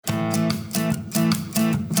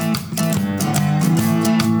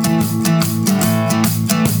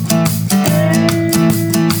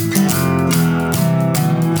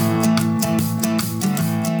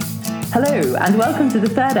and welcome to the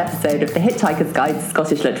third episode of the Hitchhiker's Guide to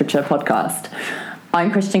Scottish Literature podcast. I'm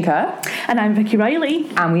Kristian Kerr. And I'm Vikki Reilly.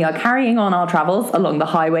 And we are carrying on our travels along the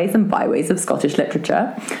highways and byways of Scottish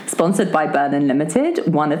literature, sponsored by Birlinn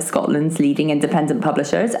Limited, one of Scotland's leading independent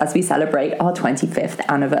publishers, as we celebrate our 25th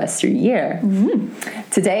anniversary year.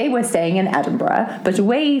 Today we're staying in Edinburgh, but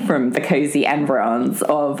away from the cosy environs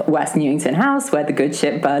of West Newington House, where the good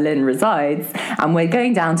ship Birlinn resides, and we're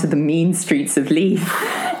going down to the mean streets of Leith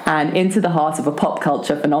and into the heart of a pop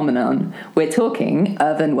culture phenomenon. We're talking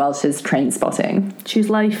Irvine Welsh's Trainspotting. Choose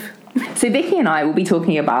life. So Vikki and I will be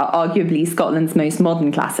talking about arguably Scotland's most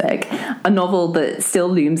modern classic, a novel that still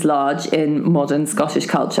looms large in modern Scottish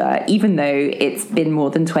culture, even though it's been more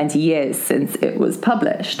than 20 years since it was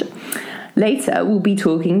published. Later, we'll be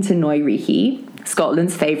talking to Neu Reekie,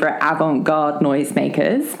 Scotland's favourite avant-garde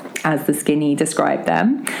noisemakers, as the Skinny described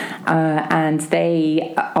them, and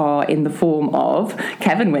they are in the form of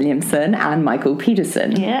Kevin Williamson and Michael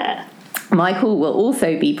Pedersen. Yeah. Michael will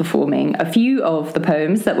also be performing a few of the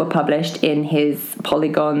poems that were published in his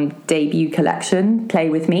Polygon debut collection, Play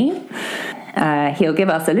With Me. He'll give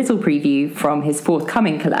us a little preview from his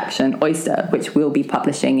forthcoming collection, Oyster, which we'll be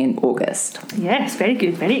publishing in August. Yes, very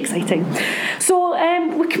good, very exciting. So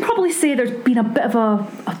we can probably say there's been a bit of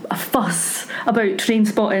a fuss about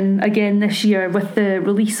Trainspotting again this year with the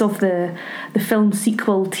release of the film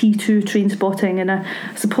sequel T2 Trainspotting, and I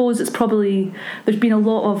suppose it's probably there's been a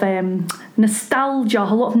lot of nostalgia,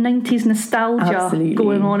 a lot of 90s nostalgia Absolutely.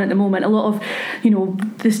 Going on at the moment. A lot of,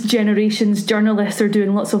 this generation's journalists are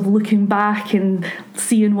doing lots of looking back and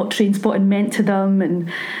seeing what Trainspotting meant to them,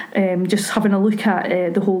 and just having a look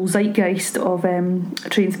at the whole zeitgeist of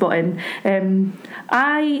Trainspotting.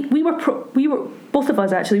 We were both of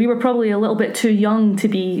us actually. We were probably a little bit too young to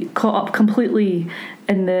be caught up completely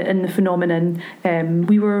in the phenomenon.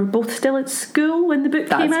 We were both still at school when the book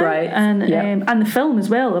came out. That's right. And the film as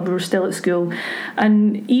well. We were still at school,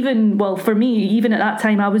 and for me, even at that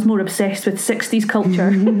time, I was more obsessed with 60s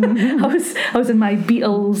culture. I was in my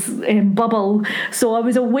Beatles bubble, so I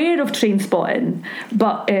was aware of Trainspotting,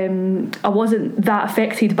 but I wasn't that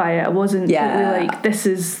affected by it. I wasn't totally like, this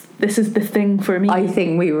is the thing for me. I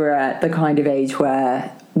think we were at the kind of age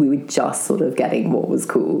where we were just sort of getting what was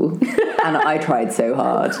cool, and I tried so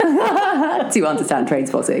hard to understand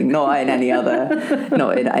Trainspotting, not in any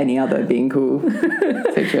other being cool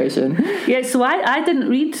situation. Yeah, so I didn't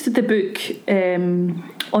read the book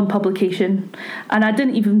on publication, and I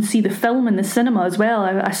didn't even see the film in the cinema as well.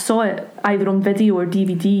 I saw it either on video or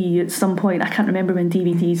DVD at some point. I can't remember when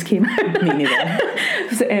DVDs came out. Me neither.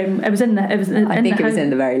 It was in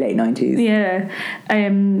the very late 90s. Yeah,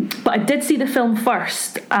 but I did see the film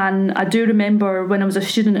first, and I do remember when I was a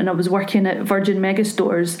student and I was working at Virgin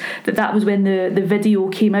Megastores that was when the video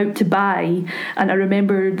came out to buy, and I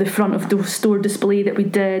remember the front of the store display that we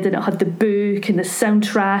did, and it had the book and the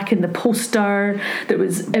soundtrack and the poster that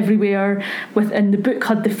was everywhere, and the book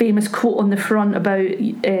had the famous quote on the front about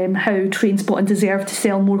how Trainspotting deserved to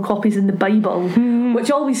sell more copies than the Bible,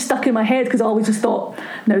 which always stuck in my head because I always just thought,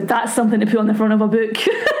 now that's something to put on the front of a book.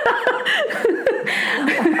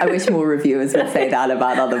 I wish more reviewers would say that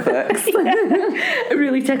about other books. It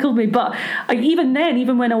really tickled me. But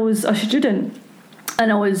even when I was a student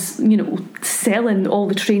and I was, selling all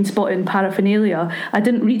the Trainspotting paraphernalia, I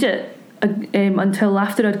didn't read it until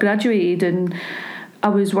after I'd graduated, and I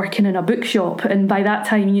was working in a bookshop, and by that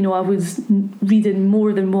time, I was reading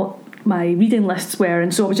more than what my reading lists were,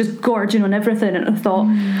 and so I was just gorging on everything, and I thought,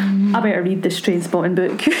 I better read this Trainspotting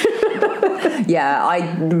book. Yeah,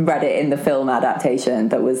 I read it in the film adaptation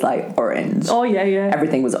that was like orange. Oh yeah.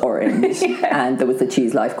 Everything was orange. Yeah. And there was the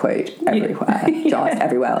Choose Life quote everywhere, just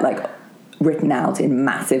everywhere, like written out in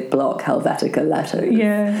massive block Helvetica letters.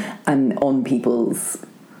 Yeah. And on people's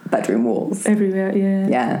bedroom walls. Everywhere, yeah.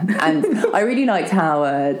 Yeah. And I really liked how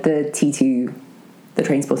the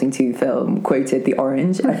Trainspotting 2 film quoted the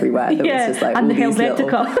orange everywhere. There was just like and all the these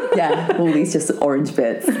Helvetica. all these just orange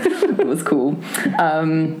bits. It was cool.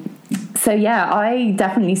 So yeah, I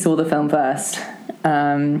definitely saw the film first.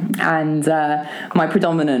 And my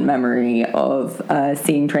predominant memory of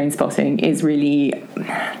seeing Trainspotting is really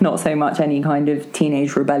not so much any kind of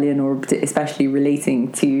teenage rebellion or especially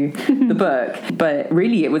relating to the book, but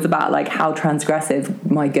really it was about like how transgressive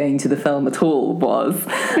my going to the film at all was,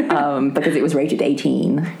 because it was rated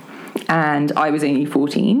 18. and I was only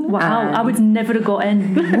 14. Wow, I would never have got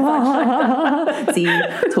in. See,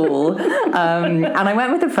 tall. And I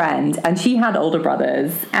went with a friend, and she had older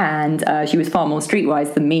brothers, and she was far more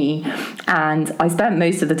streetwise than me. And I spent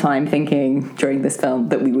most of the time thinking during this film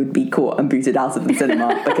that we would be caught and booted out of the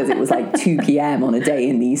cinema because it was like 2 p.m. on a day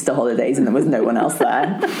in the Easter holidays and there was no one else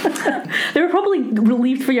there. They were probably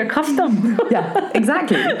relieved for your custom. Yeah,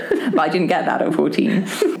 exactly. But I didn't get that at 14.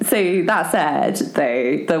 So that said,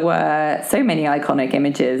 though, there were so many iconic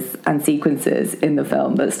images and sequences in the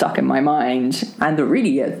film that stuck in my mind and that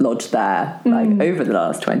really get lodged there, like over the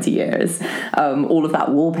last 20 years. All of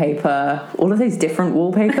that wallpaper, all of those different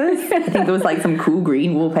wallpapers. I think there was like some cool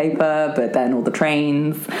green wallpaper, but then all the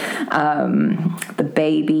trains, the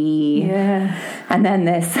baby, and then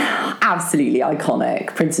this absolutely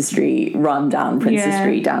iconic Princess Street run down Princess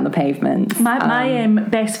Street down the pavement. My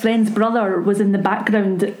best friend's brother was in the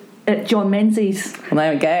background at John Menzies. Well,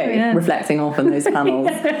 there we go, reflecting off on those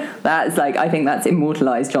panels. That's like, I think that's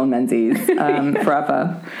immortalised John Menzies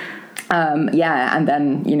forever. And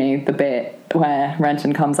then, you know, the bit where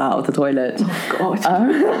Renton comes out of the toilet. Oh,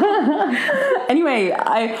 God. Anyway,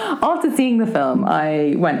 after seeing the film,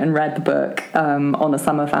 I went and read the book on a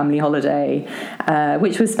summer family holiday,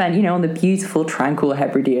 which was spent, you know, on the beautiful, tranquil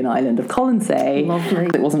Hebridean island of Colonsay. Lovely.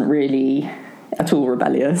 It wasn't really at all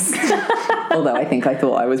rebellious, although I think I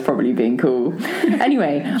thought I was probably being cool.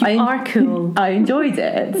 Anyway, you are cool. I enjoyed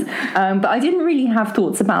it, but I didn't really have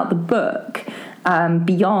thoughts about the book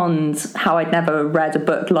beyond how I'd never read a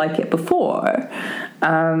book like it before,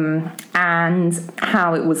 and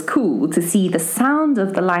how it was cool to see the sound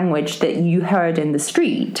of the language that you heard in the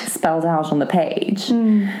street spelled out on the page.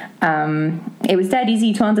 It was dead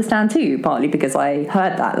easy to understand too, partly because I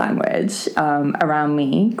heard that language around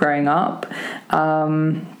me growing up.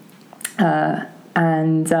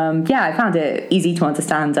 I found it easy to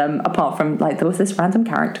understand, apart from, like, there was this random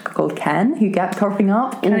character called Ken who kept coughing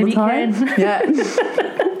up all the time. Ken? Yeah.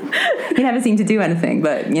 He never seemed to do anything,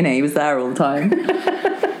 but, you know, he was there all the time.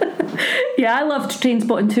 Yeah, I loved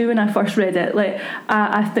Trainspotting too when I first read it. Like,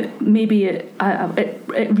 I think maybe it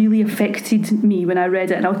really affected me when I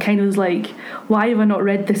read it, and I kind of was like, why have I not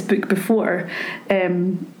read this book before?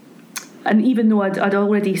 And even though I'd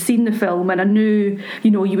already seen the film, and I knew,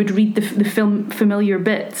 you know, you would read the film familiar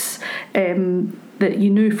bits that you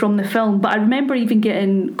knew from the film, but I remember even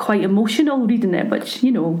getting quite emotional reading it, which,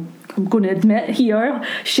 you know, I'm going to admit here,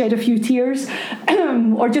 shed a few tears,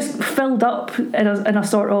 or just filled up in a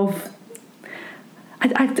sort of, I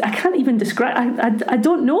can't even describe. I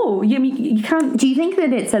don't know. You can't. Do you think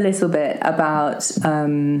that it's a little bit about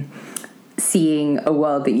seeing a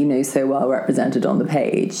world that you know so well represented on the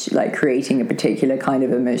page, like creating a particular kind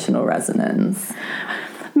of emotional resonance?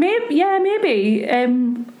 Maybe.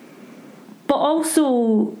 But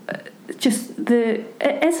also, just it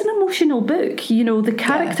is an emotional book. You know, the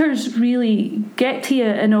characters really get to you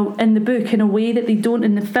in the book in a way that they don't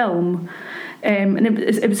in the film. And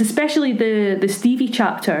it was especially the Stevie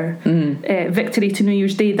chapter, Victory to New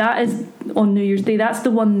Year's Day. That is on New Year's Day. That's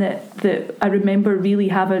the one that I remember really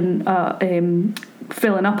having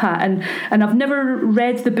filling up at, and I've never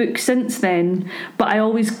read the book since then. But I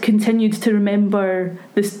always continued to remember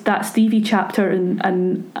that Stevie chapter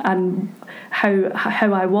and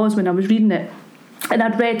how I was when I was reading it. And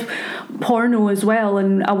I'd read Porno as well,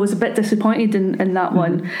 and I was a bit disappointed in that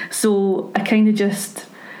one. So I kind of just,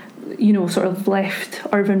 you know, sort of left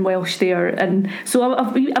Irvine Welsh there, and so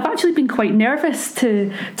I've actually been quite nervous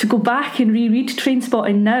to go back and reread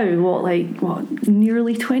Trainspotting now.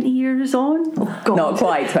 Nearly 20 years on? Oh God, not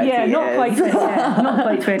quite 20 years. Not quite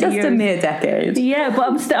 20 just years. A mere decade. Yeah,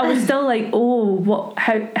 but I was still like, oh,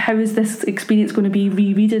 how is this experience going to be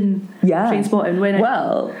rereading Trainspotting?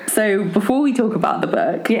 Well, so before we talk about the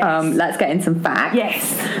book, let's get in some facts.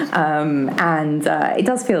 Yes. And it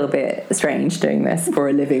does feel a bit strange doing this for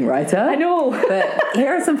a living writer. I know. But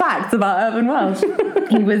here are some facts about Irvine Welsh.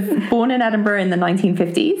 He was born in Edinburgh in the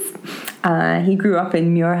 1950s. He grew up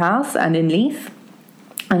in Muirhouse and in Leith.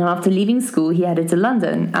 And after leaving school, he headed to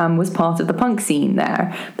London and was part of the punk scene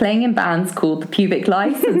there, playing in bands called the Pubic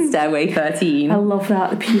Lice and Stairway 13. I love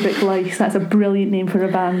that, the Pubic Lice. That's a brilliant name for a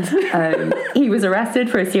band. He was arrested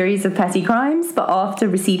for a series of petty crimes, but after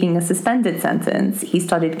receiving a suspended sentence, he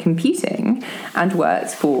studied computing and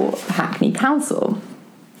worked for Hackney Council.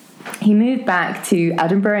 He moved back to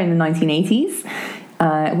Edinburgh in the 1980s,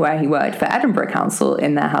 where he worked for Edinburgh Council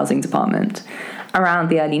in their housing department. Around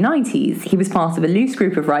the early 90s, he was part of a loose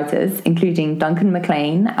group of writers, including Duncan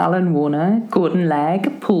MacLean, Alan Warner, Gordon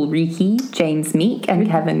Legg, Paul Reekie, James Meek, and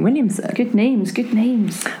Kevin Williamson. Good names, good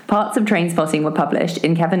names. Parts of Trainspotting were published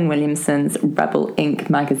in Kevin Williamson's Rebel Inc.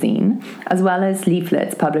 magazine, as well as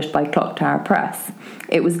leaflets published by Clock Tower Press.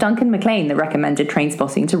 It was Duncan MacLean that recommended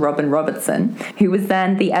Trainspotting to Robin Robertson, who was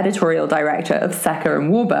then the editorial director of Secker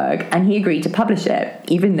and Warburg, and he agreed to publish it,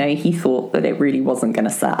 even though he thought that it really wasn't going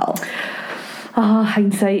to sell.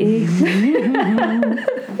 Hindsight, eh?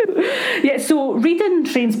 Yeah, so reading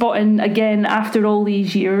Trainspotting again after all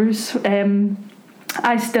these years,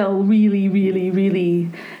 I still really, really, really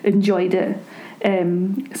enjoyed it.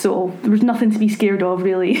 So there was nothing to be scared of,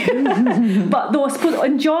 really. But though I suppose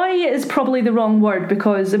enjoy is probably the wrong word,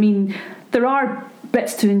 because, I mean, there are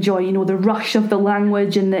bits to enjoy, you know, the rush of the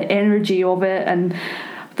language and the energy of it, and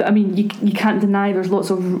I mean, you can't deny there's lots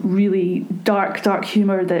of really dark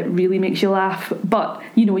humour that really makes you laugh. But,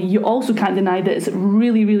 you know, you also can't deny that it's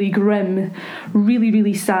really, really grim, really,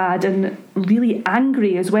 really sad, and really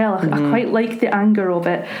angry as well. I quite like the anger of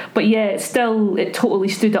it. But yeah, it totally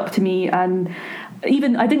stood up to me. And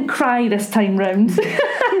even I didn't cry this time round.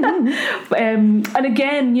 And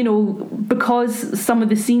again, you know, because some of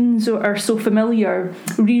the scenes are so familiar,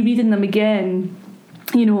 rereading them again,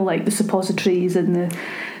 you know, like the suppositories and the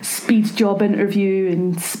Speed's job interview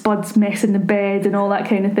and Spud's mess in the bed and all that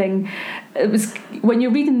kind of thing. It was, when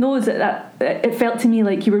you're reading those, it felt to me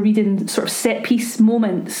like you were reading sort of set piece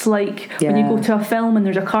moments, like when you go to a film and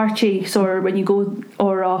there's a car chase, or when you go,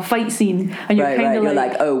 or a fight scene, and you're kind of you're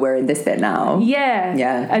like, oh, we're in this bit now.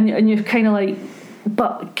 Yeah. And you're kind of like,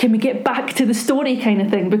 but can we get back to the story kind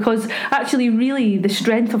of thing? Because actually, really, the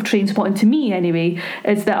strength of Trainspotting, to me anyway,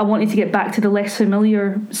 is that I wanted to get back to the less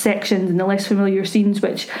familiar sections and the less familiar scenes,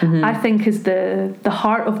 which I think is the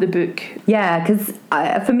heart of the book. Yeah, because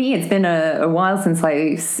for me, it's been a while since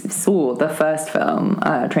I saw the first film,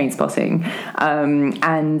 Trainspotting,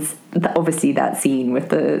 and obviously that scene with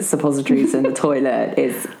the suppositories in the toilet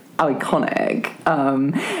is iconic,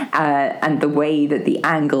 and the way that the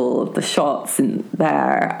angle of the shots in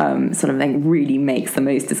there sort of like really makes the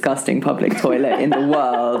most disgusting public toilet in the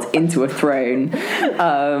world into a throne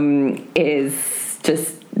is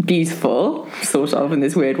just beautiful, sort of, in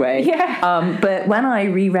this weird way. But when I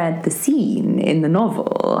reread the scene in the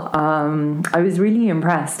novel, I was really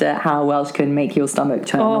impressed at how Welsh can make your stomach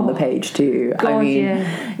turn on the page too. God, I mean,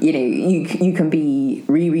 you know, you can be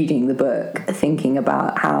rereading the book thinking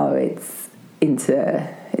about how it's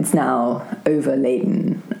now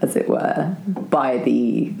overladen, as it were, by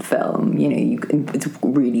the film. You know, it's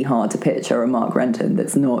really hard to picture a Mark Renton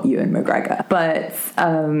that's not Ewan McGregor. But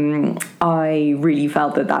I really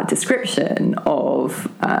felt that description of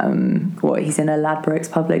he's in a Ladbrokes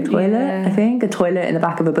public toilet, I think, a toilet in the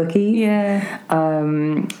back of a bookie.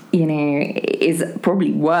 You know, is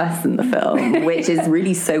probably worse than the film, which is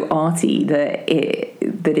really so arty that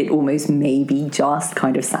it almost maybe just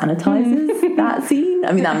kind of sanitizes that scene.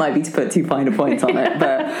 I mean, that might be to put too fine a point on it,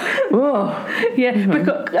 but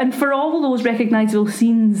and for all those recognisable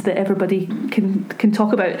scenes that everybody can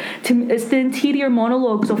talk about, it's the interior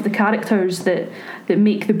monologues of the characters that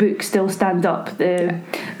make the book still stand up. The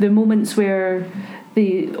moments where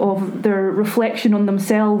of their reflection on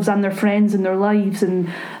themselves and their friends and their lives and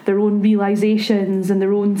their own realizations and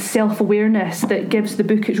their own self-awareness that gives the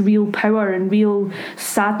book its real power and real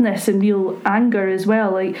sadness and real anger as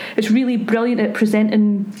well. Like, it's really brilliant at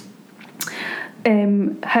presenting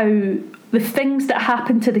how the things that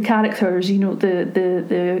happen to the characters, you know,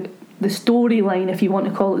 the storyline, if you want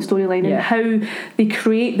to call it storyline, and how they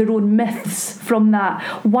create their own myths from that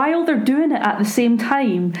while they're doing it at the same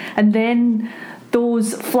time, and then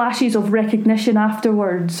those flashes of recognition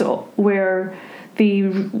afterwards where they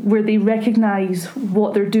recognise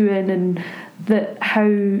what they're doing, and that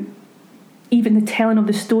how even the telling of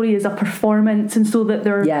the story is a performance, and so that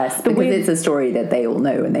they're because it's a story that they all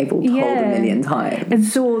know and they've all told a million times, and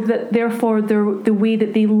so that therefore the way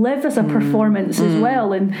that they live as a performance as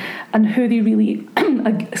well, and who they really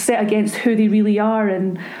set against who they really are,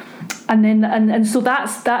 and so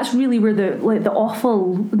that's really where the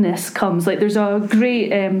awfulness comes. Like, there's a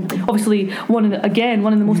great obviously one of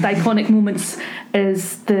the most iconic moments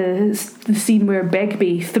is the scene where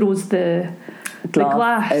Begbie throws the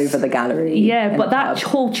glass over the gallery. But that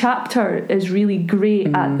whole chapter is really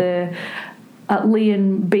great at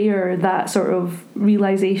laying bare that sort of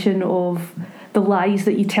realisation of the lies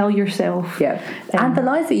that you tell yourself. And the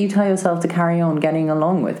lies that you tell yourself to carry on getting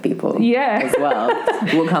along with people as well.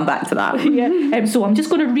 We'll come back to that. So I'm just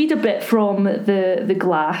going to read a bit from the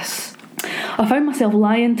glass. I found myself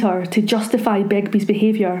lying to her to justify Begbie's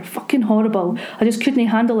behaviour. Fucking horrible. I just couldn't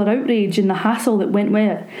handle her outrage and the hassle that went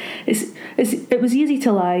with it. It was easy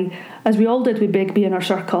to lie, as we all did with Begbie in our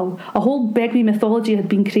circle. A whole Begbie mythology had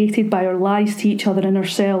been created by our lies to each other and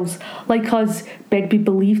ourselves. Like us, Begbie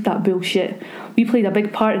believed that bullshit. We played a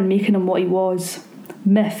big part in making him what he was.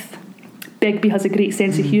 Myth. Begbie has a great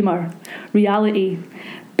sense of humour. Reality.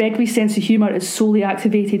 Begbie's sense of humour is solely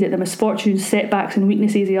activated at the misfortunes, setbacks and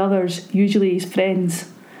weaknesses of others, usually his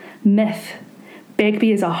friends. Myth.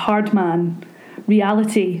 Begbie is a hard man.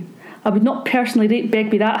 Reality. I would not personally rate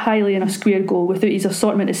Begbie that highly in a square go without his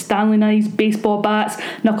assortment of Stanley knives, baseball bats,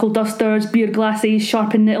 knuckle dusters, beer glasses,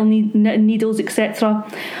 sharpened knitting needles, etc.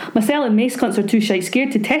 Myself and Mace Cunts are too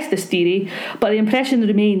scared to test this theory, but the impression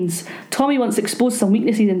remains. Tommy once exposed some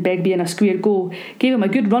weaknesses in Begbie in a square go, gave him a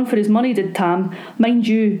good run for his money, did Tam. Mind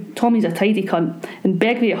you, Tommy's a tidy cunt, and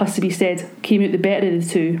Begbie, it has to be said, came out the better of the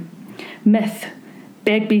two. Myth.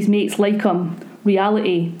 Begbie's mates like him.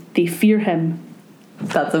 Reality. They fear him.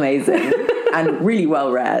 That's amazing. And really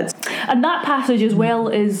well read. And that passage, as well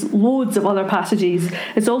as loads of other passages,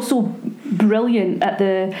 is also brilliant at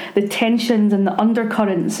the tensions and the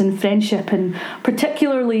undercurrents in friendship, and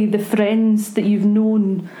particularly the friends that you've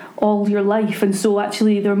known all your life. And so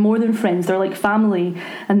actually they're more than friends, they're like family.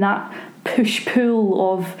 And that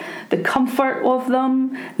push-pull of the comfort of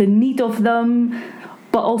them, the need of them,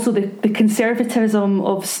 but also the conservatism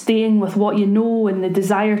of staying with what you know, and the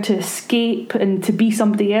desire to escape and to be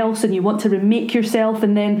somebody else, and you want to remake yourself,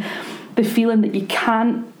 and then the feeling that you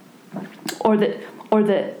can't, or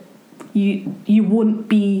that you won't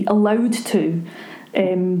be allowed to.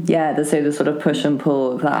 The sort of push and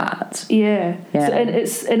pull of that. Yeah. So,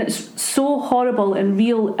 and it's so horrible and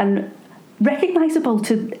real and recognisable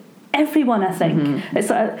to everyone, I think. Mm-hmm. It's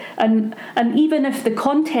and even if the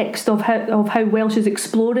context of how Welsh is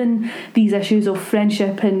exploring these issues of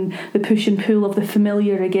friendship and the push and pull of the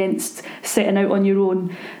familiar against setting out on your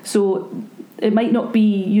own, so it might not be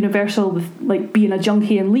universal with like being a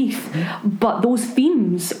junkie and Leaf, but those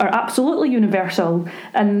themes are absolutely universal,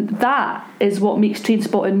 and that is what makes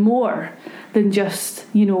Trainspotting more than just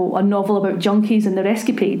a novel about junkies and their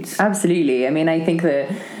escapades. Absolutely. I mean, I think that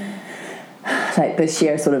like the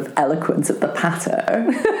sheer sort of eloquence of the patter,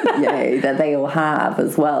 that they all have,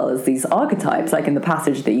 as well as these archetypes, like in the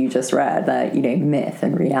passage that you just read, that myth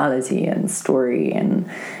and reality and story and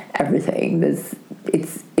everything.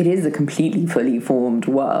 It is a completely fully formed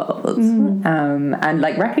world, and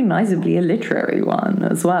like recognisably a literary one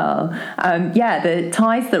as well. The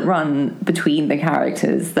ties that run between the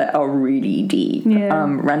characters that are really deep.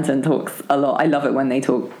 Renton talks a lot. I love it when they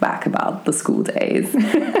talk back about the school days,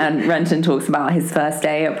 and Renton talks about his first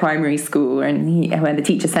day at primary school, and when the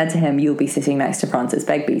teacher said to him, "You'll be sitting next to Francis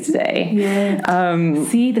Begbie today."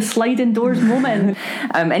 See the sliding doors moment.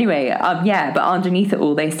 But underneath it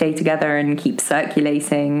all, they stay together and keep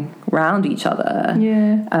circulating around each other,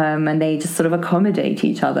 and they just sort of accommodate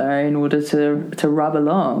each other in order to rub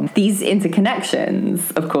along. These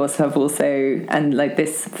interconnections, of course, have also, and like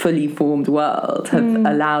this fully formed world, have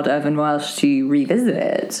allowed Irvine Welsh to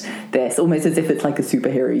revisit this almost as if it's like a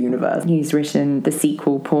superhero universe. He's written the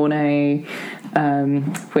sequel Porno,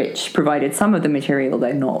 which provided some of the material,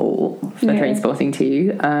 though not all, for Trainspotting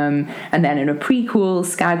 2, and then in a prequel,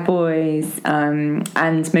 Skag Boys,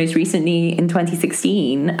 and most recently in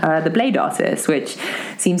 2016, The Blade Artist, which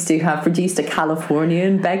seems to have produced a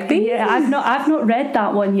Californian Begbie. I've not read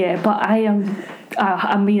that one yet, but I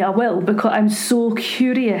will, because I'm so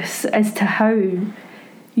curious as to how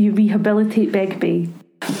you rehabilitate Begbie.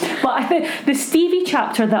 But I think the Stevie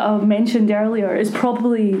chapter that I mentioned earlier is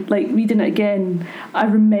probably, like, reading it again, I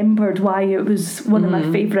remembered why it was one of my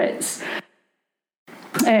favourites.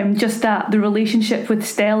 Just that the relationship with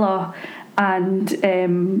Stella and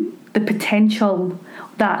the potential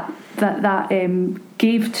that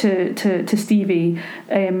gave to Stevie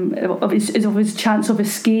of his chance of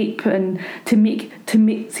escape, and to make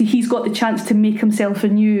so he's got the chance to make himself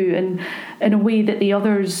anew, and in a way that the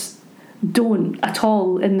others don't at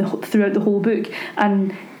all throughout the whole book.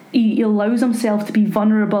 And he allows himself to be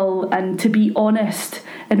vulnerable and to be honest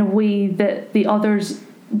in a way that the others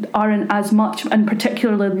aren't as much, and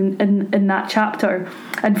particularly in that chapter.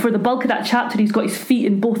 And for the bulk of that chapter, he's got his feet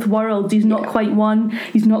in both worlds. He's not quite one,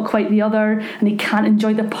 he's not quite the other, and he can't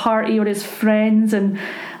enjoy the party or his friends and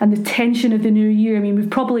the tension of the new year. I mean, we've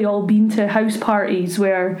probably all been to house parties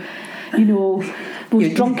where,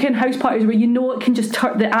 those drunken house parties where it can just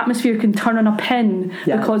the atmosphere can turn on a pin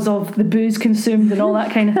because of the booze consumed and all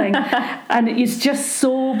that kind of thing. And it's just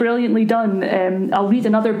so brilliantly done. I'll read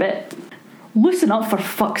another bit. loosen up for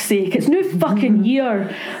fuck's sake, it's no fucking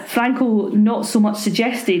year. Franco not so much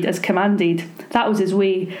suggested as commanded. That was his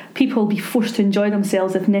way. People be forced to enjoy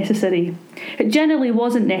themselves if necessary. It generally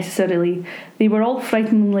wasn't necessarily. They were all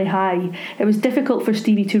frighteningly high. It was difficult for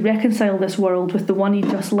Stevie to reconcile this world with the one he'd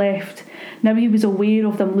just left. Now he was aware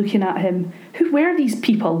of them looking at him. Who were these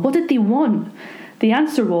people? What did they want? The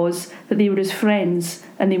answer was that they were his friends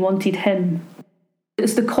and they wanted him.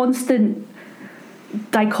 It's the constant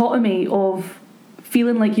dichotomy of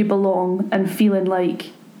feeling like you belong and feeling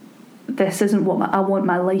like this isn't what I want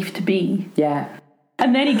my life to be. Yeah.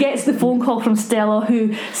 And then he gets the phone call from Stella,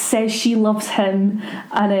 who says she loves him,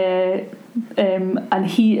 and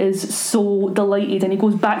he is so delighted, and he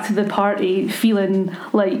goes back to the party feeling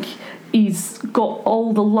like he's got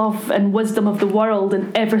all the love and wisdom of the world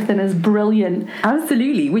and everything is brilliant.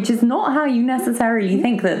 Absolutely, which is not how you necessarily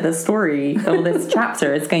think that the story or this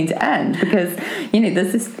chapter is going to end, because, you know,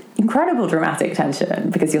 there's this incredible dramatic tension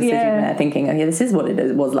because you're sitting there thinking, oh yeah, this is what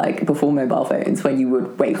it was like before mobile phones, when you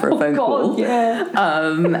would wait for a phone call.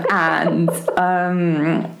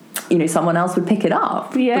 You know, someone else would pick it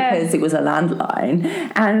up because it was a landline.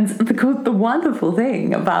 And because the wonderful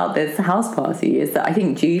thing about this house party is that I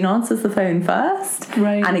think June answers the phone first,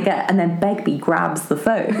 right? And then Begbie grabs the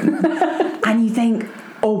phone, and you think,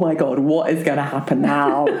 oh my God, what is going to happen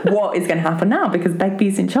now? What is going to happen now? Because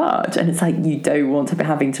Begbie's in charge, and it's like you don't want to be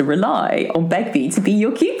having to rely on Begbie to be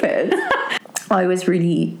your Cupid. I was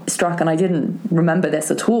really struck, and I didn't remember this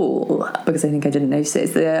at all because I think I didn't notice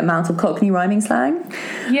it, the amount of Cockney rhyming slang.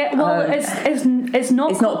 Yeah, well, it's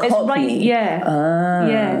not Cockney. It's right,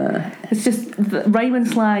 yeah. It's just the rhyming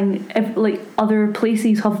slang. Like other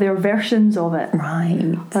places have their versions of it.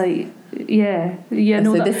 Right. Like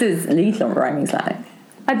no. So this is lethal rhyming slang.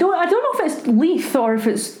 I don't know if it's Leith or if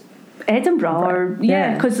it's Edinburgh, or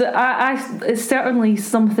because it's certainly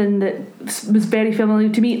something that was very familiar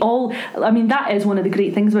to me. That is one of the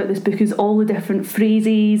great things about this book, is all the different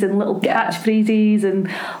phrases and little catchphrases and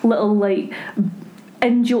little like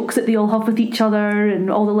in jokes that they all have with each other, and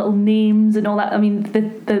all the little names and all that. I mean,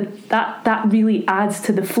 that really adds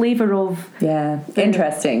to the flavour of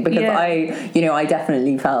interesting, because I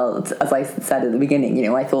definitely felt, as I said at the beginning,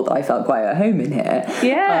 I thought that I felt quite at home in here.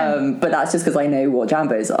 But that's just because I know what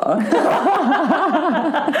jambos are,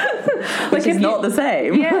 which is not the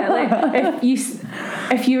same. Like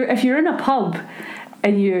if you're in a pub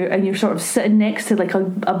and you're sort of sitting next to like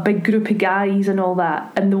a big group of guys and all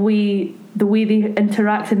that, and the way they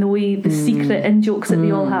interact and the secret in jokes that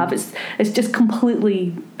they all have, it's just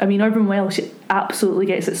completely. I mean, Irvine Welsh absolutely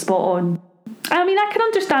gets it spot on. I mean, I can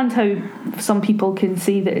understand how some people can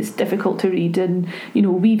say that it's difficult to read, and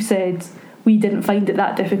we've said we didn't find it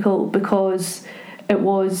that difficult because it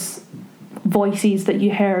was voices that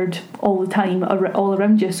you heard all the time all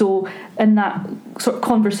around you. So in that sort of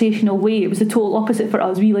conversational way, it was the total opposite for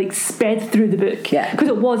us. We like sped through the book because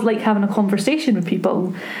it was like having a conversation with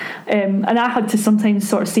people, and I had to sometimes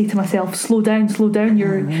sort of say to myself, slow down,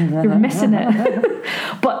 you're missing it.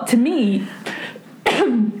 But to me,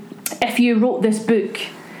 if you wrote this book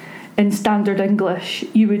in standard English,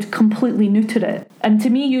 you would completely neuter it. And to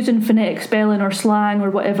me, using phonetic spelling or slang or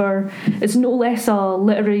whatever is no less a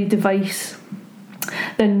literary device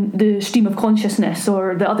than the stream of consciousness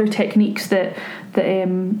or the other techniques that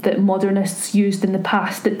modernists used in the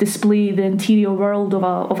past that display the interior world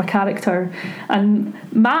of a character. And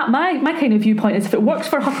my kind of viewpoint is, if it works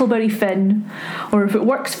for Huckleberry Finn, or if it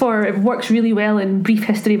works really well in Brief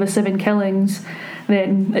History of a Seven Killings,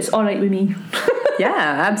 then it's all right with me.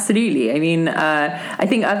 Yeah, absolutely. I mean, I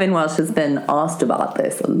think Irvine Welsh has been asked about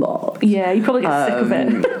this a lot. Yeah, he probably gets sick of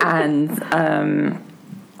it. And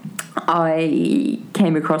I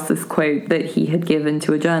came across this quote that he had given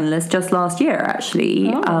to a journalist just last year, actually,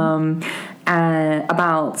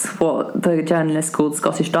 about what the journalist called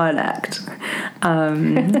Scottish dialect.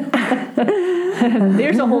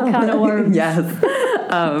 There's a whole can of worms. Yes.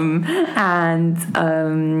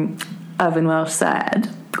 Irvine Welsh said,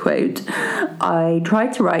 quote, I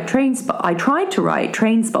tried to write train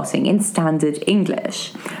spotting in standard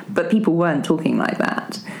English, but people weren't talking like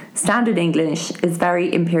that. Standard English is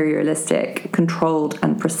very imperialistic, controlled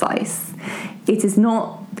and precise. It's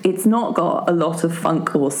not got a lot of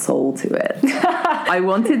funk or soul to it. I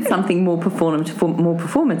wanted something more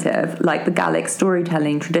performative, like the Gaelic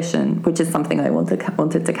storytelling tradition, which is something I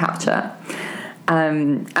wanted to capture.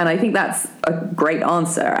 And I think that's a great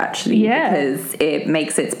answer, actually, because it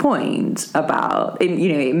makes its point about,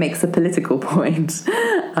 it makes a political point.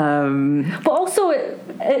 But also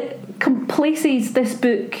it places this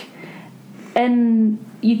book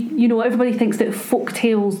you know, everybody thinks that folk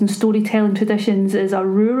tales and storytelling traditions is a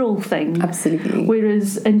rural thing. Absolutely.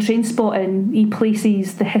 Whereas in Trainspotting, he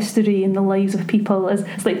places the history and the lives of people as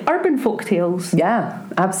it's like urban folk tales. Yeah,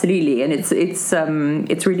 absolutely, and it's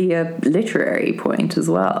really a literary point as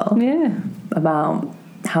well. Yeah, about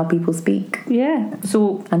how people speak. Yeah,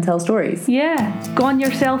 so and tell stories. Yeah, go on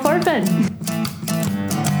yourself, Irvine.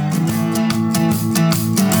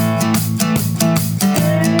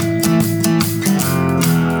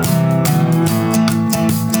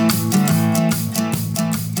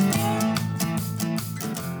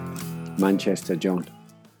 Manchester John.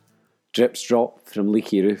 Drips drop from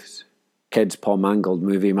leaky roofs. Kids paw-mangled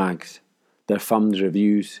movie mags. Their thumbed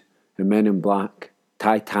reviews. The Men in Black.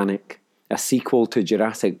 Titanic. A sequel to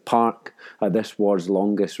Jurassic Park at this war's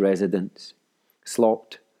longest residence.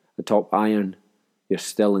 Slopped atop iron. You're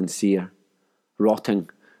still in sear. Rotting.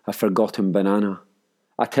 A forgotten banana.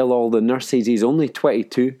 I tell all the nurses he's only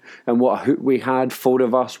 22 and what a hoot we had. 4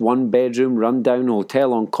 of us, 1 bedroom, run-down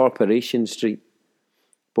hotel on Corporation Street.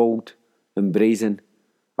 Bold and brazen,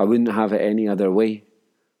 I wouldn't have it any other way.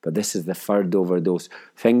 But this is the 3rd overdose.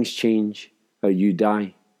 Things change, or you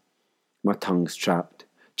die. My tongue's trapped,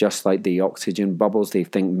 just like the oxygen bubbles they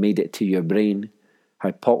think made it to your brain.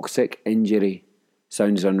 Hypoxic injury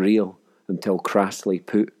sounds unreal until crassly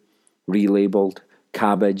put, relabelled,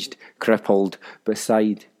 cabbaged, crippled,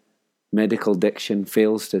 beside. Medical diction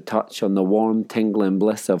fails to touch on the warm, tingling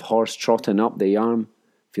bliss of horse trotting up the arm.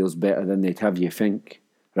 Feels better than they'd have you think.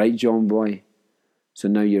 Right, John boy? So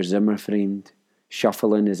now you're Zimmer-framed,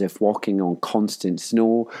 shuffling as if walking on constant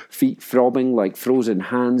snow, feet throbbing like frozen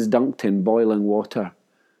hands dunked in boiling water.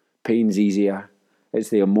 Pain's easier. It's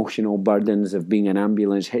the emotional burdens of being an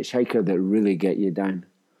ambulance hitchhiker that really get you down.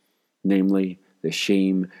 Namely, the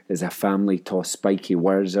shame as a family toss spiky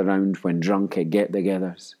words around when drunk at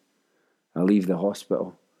get-togethers. I leave the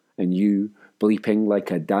hospital, and you, bleeping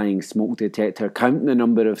like a dying smoke detector, count the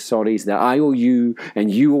number of sorries that I owe you,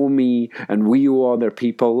 and you owe me, and we owe other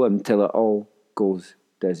people until it all goes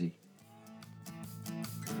dizzy.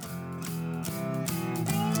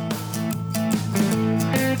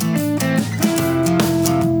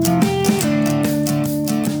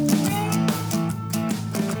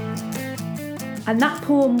 And that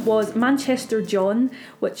poem was Manchester John,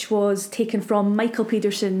 which was taken from Michael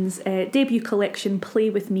Pedersen's debut collection Play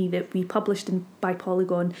With Me that we published by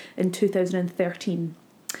Polygon in 2013.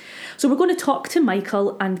 So we're going to talk to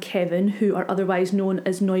Michael and Kevin, who are otherwise known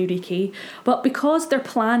as Neu Reekie, but because their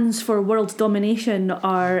plans for world domination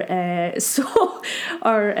are they're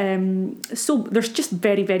just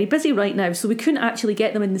very, very busy right now, so we couldn't actually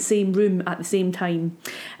get them in the same room at the same time.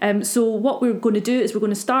 So what we're going to do is we're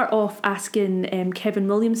going to start off asking Kevin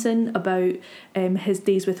Williamson about his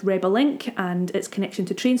days with Reilly and its connection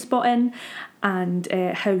to Trainspotting, and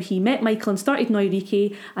how he met Michael and started Neu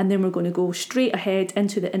Reekie, and then we're going to go straight ahead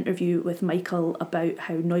into the interview with Michael about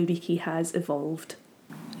how Neu Reekie has evolved.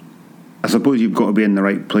 I suppose you've got to be in the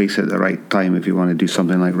right place at the right time if you want to do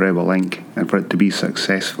something like Reilly, and for it to be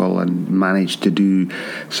successful and manage to do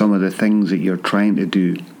some of the things that you're trying to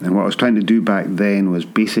do. And what I was trying to do back then was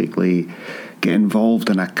basically get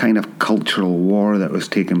involved in a kind of cultural war that was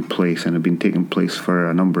taking place and had been taking place for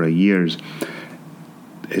a number of years.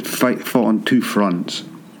 It fought on 2 fronts.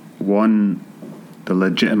 One, the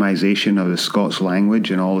legitimisation of the Scots language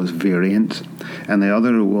and all its variants, and the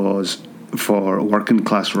other was for working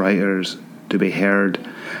class writers to be heard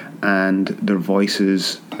and their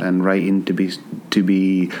voices and writing to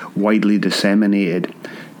be widely disseminated,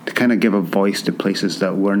 to kind of give a voice to places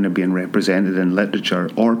that weren't being represented in literature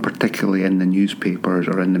or particularly in the newspapers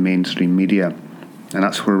or in the mainstream media. And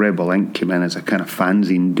that's where Rebel Ink came in as a kind of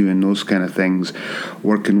fanzine doing those kind of things,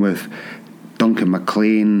 working with Duncan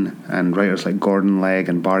MacLean and writers like Gordon Legg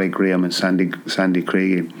and Barry Graham and Sandy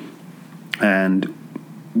Craigie. And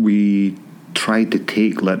we tried to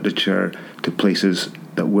take literature to places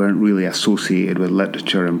that weren't really associated with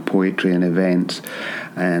literature and poetry and events.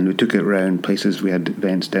 And we took it around places. We had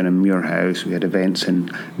events down in Muirhouse, we had events in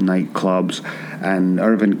nightclubs, and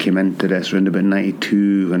Irvine came into this around about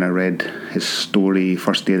 92 when I read his story,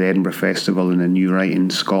 first day of the Edinburgh Festival in the Neu Reekie in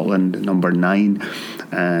Scotland, number 9,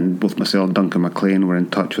 and both myself and Duncan MacLean were in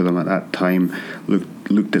touch with him at that time,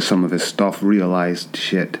 looked at some of his stuff, realised,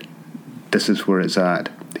 shit, this is where it's at.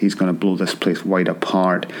 He's going to blow this place wide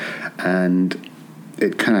apart, and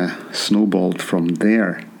it kind of snowballed from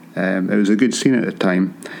there. It was a good scene at the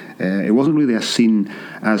time. It wasn't really a scene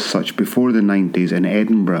as such before the 90s in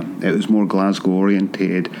Edinburgh. It was more Glasgow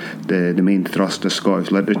orientated, the main thrust of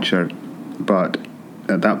Scottish literature. But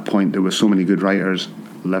at that point there were so many good writers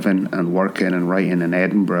living and working and writing in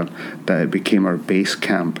Edinburgh that it became our base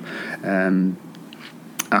camp.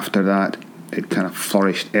 After that, it kind of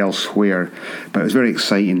flourished elsewhere, but it was very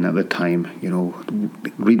exciting at the time,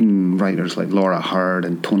 reading writers like Laura Hurd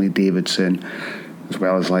and Tony Davidson, as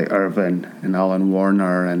well as like Irvine and Alan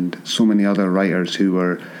Warner and so many other writers who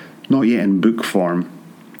were not yet in book form.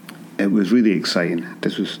 It was really exciting.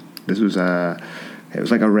 It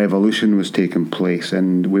was like a revolution was taking place,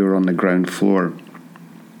 and we were on the ground floor.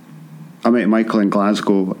 I met Michael in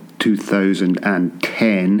Glasgow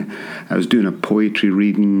 2010. I was doing a poetry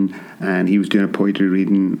reading and he was doing a poetry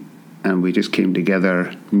reading, and we just came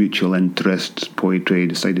together, mutual interests, poetry,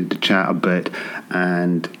 decided to chat a bit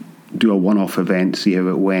and do a one-off event, see how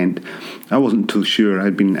it went. I wasn't too sure.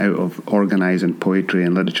 I'd been out of organising poetry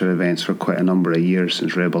and literature events for quite a number of years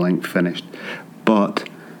since Rebel Ink finished, but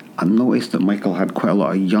I noticed that Michael had quite a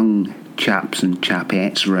lot of young chaps and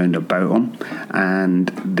chapettes round about him, and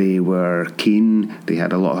they were keen, they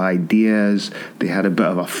had a lot of ideas, they had a bit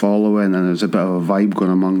of a following, and there was a bit of a vibe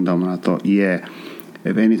going among them. And I thought, yeah,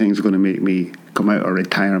 if anything's going to make me come out of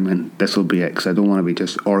retirement, this will be it, because I don't want to be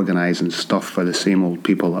just organising stuff for the same old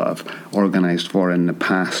people that I've organised for in the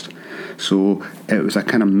past. So it was a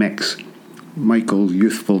kind of mix. Michael's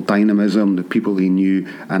youthful dynamism, the people he knew,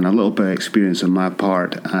 and a little bit of experience on my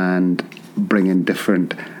part, and bringing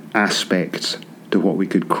different aspects to what we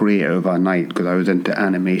could create out of a night, because I was into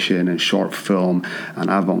animation and short film and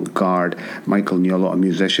avant-garde. Michael knew a lot of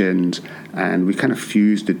musicians, and we kind of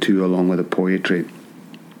fused the two along with the poetry.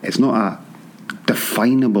 It's not a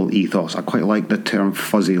definable ethos. I quite like the term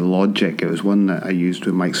fuzzy logic. It was one that I used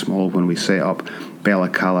with Mike Small when we set up Bella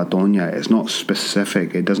Caledonia. It's not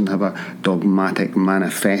specific. It doesn't have a dogmatic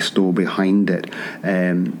manifesto behind it.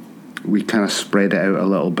 We kind of spread it out a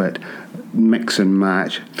little bit, mix and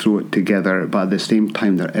match, throw it together, but at the same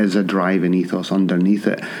time there is a drive and ethos underneath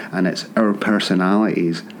it, and it's our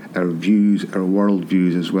personalities, our views, our world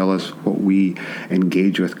views, as well as what we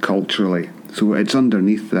engage with culturally. So it's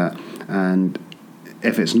underneath that, and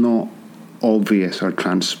if it's not obvious or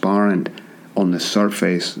transparent on the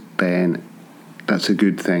surface, then that's a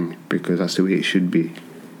good thing, because that's the way it should be.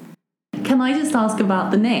 Can I just ask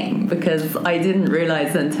about the name? Because I didn't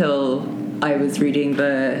realise until I was reading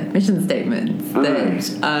the mission statements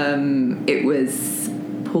that it was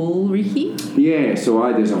Paul Reekie. Yeah, so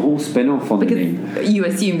there's a whole spin-off on the name. You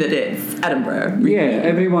assume that it's Edinburgh. Reekie. Yeah,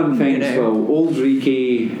 everyone thinks, Old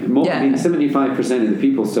Reekie. I mean, 75% of the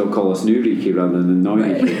people still call us Neu Reekie rather than Neu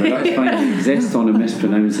Reekie, but that's fine. It exists on a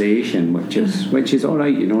mispronunciation, which is all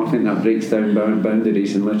right. I think that breaks down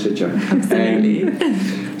boundaries in literature.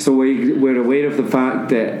 Absolutely. So we're aware of the fact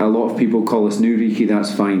that a lot of people call us Neu Reekie.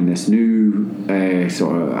 That's fine. This new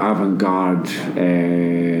sort of avant-garde,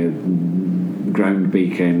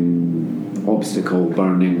 groundbreaking,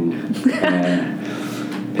 obstacle-burning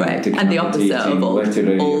right, and the opposite of Old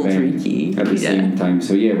Reekie at the same time.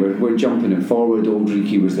 So we're jumping it forward. Old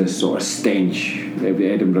Reekie was this sort of stench.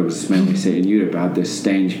 Edinburgh was a smelly city in Europe. Had this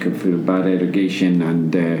stench full of bad irrigation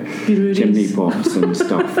and chimney pots and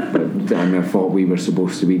stuff. And I thought we were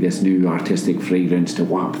supposed to be this new artistic fragrance to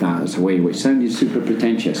whap that away, which sounded super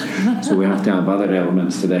pretentious. So we have to have other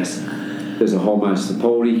elements to this. There's a homage to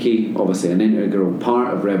Paul Reekie, obviously an integral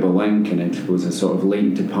part of Rebel Ink, and it was a sort of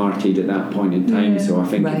late departed at that point in time. So I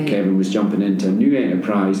think if Kevin was jumping into a new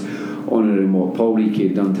enterprise, honouring what Paul Reekie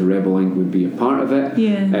had done to Rebel Ink would be a part of it.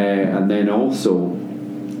 And then also,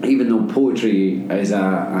 even though poetry is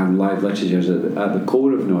and live literature is at the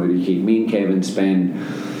core of Neu Reekie, me and Kevin spend,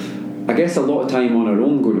 I guess, a lot of time on our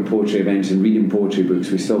own going to poetry events and reading poetry books.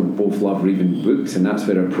 We still both love reading books, and that's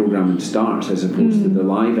where our programming starts, as opposed to the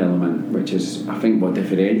live element, which is, I think, what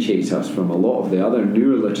differentiates us from a lot of the other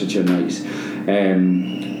newer literature nights.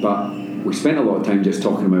 But we spent a lot of time just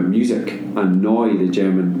talking about music, and Neu, the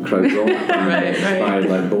German crowd rock band, inspired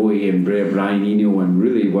by Bowie and Brian Eno, and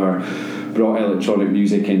really brought electronic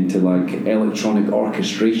music into like electronic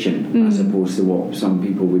orchestration, as opposed to what some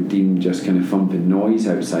people would deem just kind of thumping noise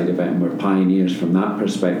outside of it, and we're pioneers from that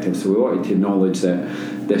perspective. So we wanted to acknowledge that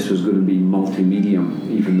this was going to be multi-medium,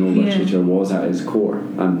 even though literature was at its core,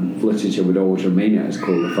 and literature would always remain at its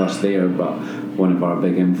core with us there, but one of our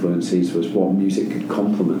big influences was what music could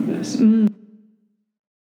complement this.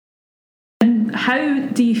 How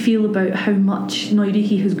do you feel about how much Neu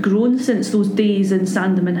Reekie has grown since those days in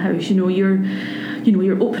Sandeman House?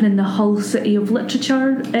 You're opening the Hull City of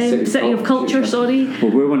Literature, City of Culture.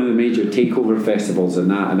 Well, we're one of the major takeover festivals in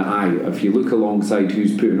that, and if you look alongside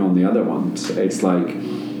who's putting on the other ones, it's like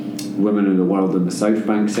Women in the World in the South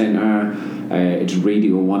Bank Centre, It's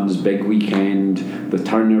Radio 1's big weekend. The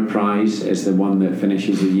Turner Prize is the one that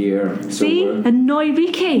finishes the year. So and Neu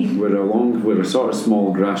Reekie. We're a sort of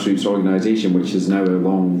small grassroots organisation which is now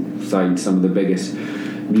alongside some of the biggest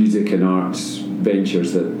music and arts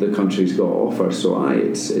ventures that the country's got to offer. So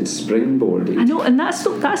it's springboarded. I know, and that's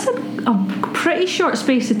a pretty short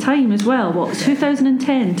space of time as well.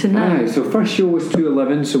 2010 to now? So first show was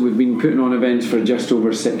 2011, so we've been putting on events for just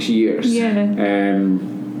over 6 years.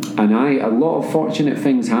 And a lot of fortunate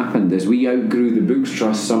things happened as we outgrew the Books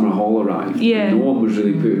Trust Summer Hall arrived. No one was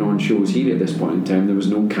really putting on shows here at this point in time. There was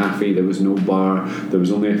no cafe, there was no bar, there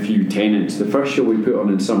was only a few tenants. The first show we put on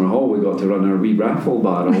in Summer Hall, we got to run our wee raffle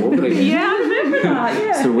bar all over again. I remember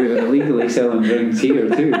that. So we were illegally selling drinks here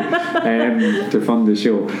too to fund the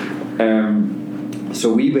show.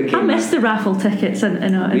 So we became. I missed the raffle tickets.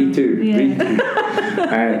 Me too.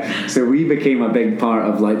 So we became a big part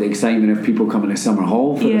of like the excitement of people coming to Summer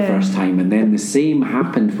Hall for the first time, and then the same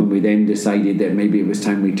happened when we then decided that maybe it was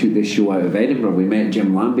time we took this show out of Edinburgh. We met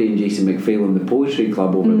Jim Lambie and Jason McPhail in the Poetry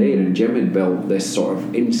Club over there, and Jim had built this sort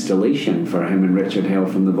of installation for him and Richard Hell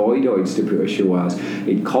from the Voidoids to put a show as.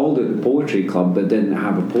 He'd called it the Poetry Club but didn't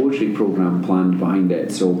have a poetry programme planned behind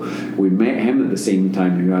it, so we met him at the same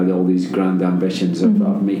time, who had all these grand ambitions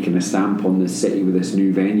of making a stamp on this city with this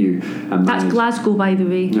new venue. And that's Glasgow, by the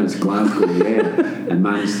way. That's Glasgow, and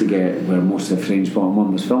managed to get where most of the Trainspotting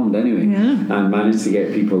one was filmed anyway, and managed to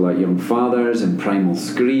get people like Young Fathers and Primal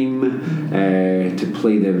Scream to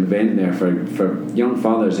play the event there. For Young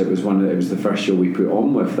Fathers, it was the first show we put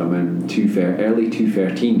on with them in early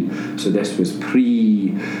 2013. So this was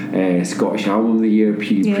pre Scottish Album of the Year,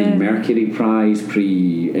 pre Mercury Prize,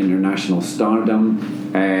 pre International Stardom.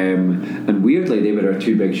 And weirdly they were our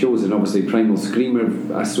two big shows, and obviously Primal Scream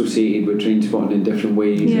are associated with Trainspotting in different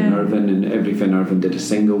ways in Irvine, and Everything Irvine did a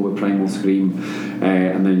single with Primal Scream,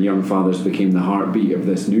 and then Young Fathers became the heartbeat of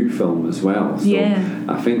this new film as well. So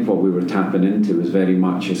I think what we were tapping into was very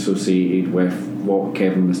much associated with what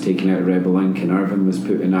Kevin was taking out of Rebel Inc. and Irvine was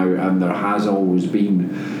putting out, and there has always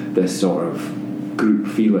been this sort of group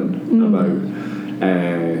feeling about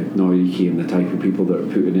Neu Reekie and the type of people that are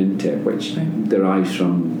putting into it, which derives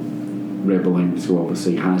from Rebel Inc., so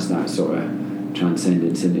obviously has that sort of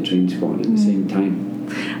transcendence into Trainspotting at the same time.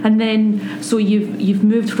 And then, so you've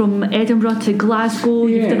moved from Edinburgh to Glasgow.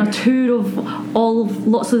 You've done a tour of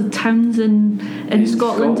lots of towns in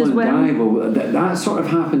Scotland as well. That sort of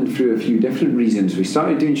happened through a few different reasons. We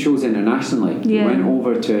started doing shows internationally. We went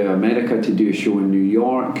over to America to do a show in New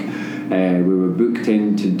York. We were booked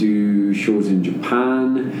in to do shows in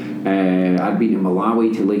Japan. I'd been to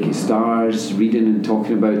Malawi to Lake of Stars, reading and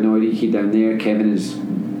talking about Neu Reekie down there. Kevin has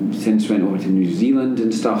since went over to New Zealand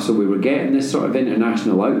and stuff, so we were getting this sort of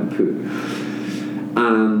international output,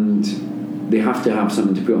 and they have to have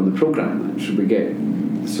something to put on the programme.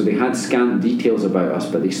 So they had scant details about us,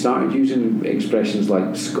 but they started using expressions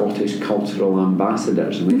like Scottish cultural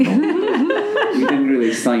ambassadors, and we thought we didn't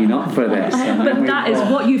really sign up for this. But that is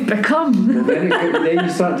what you've become. Then you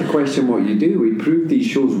start to question what you do. We proved these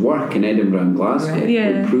shows work in Edinburgh and Glasgow.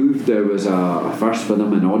 We proved there was a first for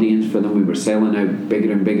them, an audience for them. We were selling out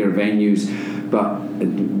bigger and bigger venues. But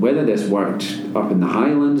whether this worked up in the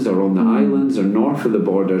Highlands or on the islands or north of the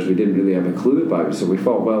borders, we didn't really have a clue about. So we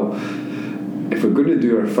thought, well, if we're going to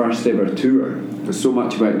do our first ever tour, because so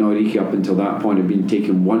much about Neu Reekie up until that point had been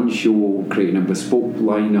taking one show, creating a bespoke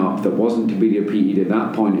lineup that wasn't to be repeated at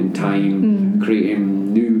that point in time,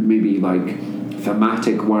 creating new, maybe like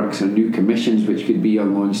thematic works or new commissions which could be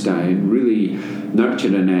launched at, and really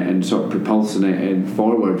nurturing it and sort of propulsing it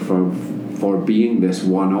forward for being this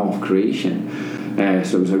one-off creation.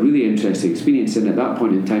 So it was a really interesting experience, and at that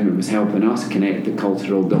point in time it was helping us connect the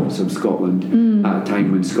cultural dots of Scotland at a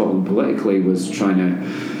time when Scotland politically was trying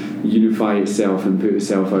to unify itself and put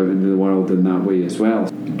itself out into the world in that way as well.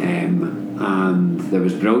 And there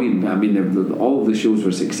was brilliant. I mean, all of the shows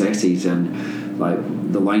were successes, and like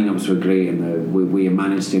the lineups were great, and we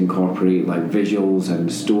managed to incorporate like visuals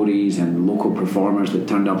and stories and local performers that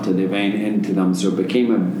turned up to the event into them. So it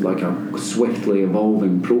became a swiftly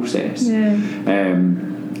evolving process.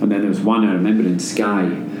 And then there was one I remember in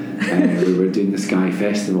Skye. We were doing the Skye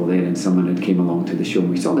Festival there, and someone had came along to the show, and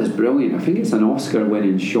we saw this brilliant, I think it's an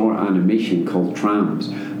Oscar-winning short animation called Trams,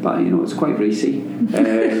 but it's quite racy.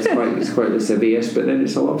 It's quite lascivious, but then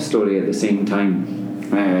it's a love story at the same time.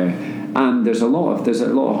 And there's a lot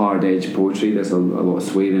of hard edge poetry. There's a lot of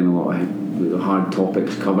swearing, a lot of hard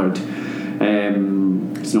topics covered.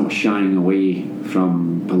 It's not shying away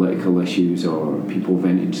from political issues or people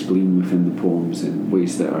venting spleen within the poems in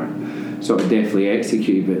ways that are sort of deftly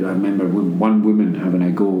executed. But I remember one woman having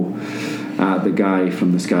a go at the guy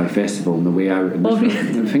from the Sky Festival on the way out. And really?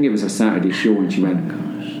 I think it was a Saturday show, and she went,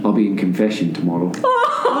 "I'll be in confession tomorrow."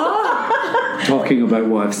 Talking about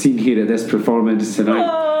what I've seen here at this performance tonight.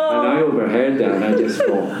 And I overheard that, and I just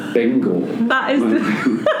thought, bingo. That is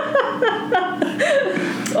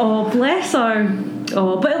Oh, bless her.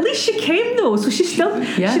 Oh, but at least she came though, so she's still.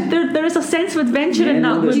 There is a sense of adventure in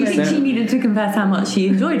that. Do you think she needed to confess how much she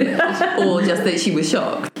enjoyed it, or just that she was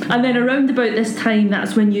shocked? And then around about this time,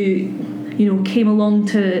 that's when you came along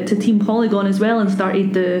to Team Polygon as well, and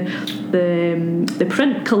started the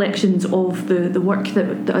print collections of the work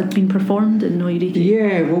that had been performed in Neu Reekie.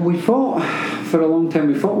 Yeah, well, we thought for a long time.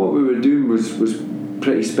 We thought what we were doing was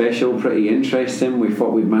pretty special, pretty interesting. We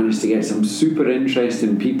thought we'd managed to get some super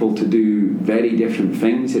interesting people to do very different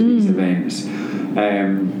things at these events.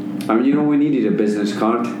 We needed a business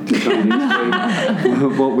card to try and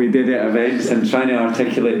explain what we did at events and trying to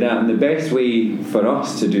articulate that. And the best way for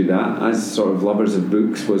us to do that, as sort of lovers of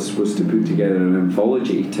books, was to put together an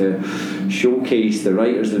anthology to showcase the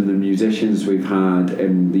writers and the musicians we've had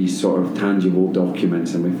in these sort of tangible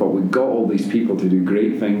documents. And we thought, we've got all these people to do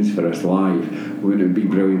great things for us live. Wouldn't it be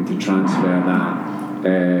brilliant to transfer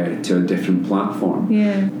that to a different platform?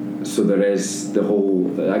 Yeah. So there is the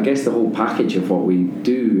whole package of what we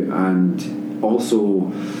do, and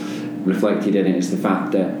also reflected in it is the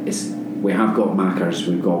fact that we have got Mackers,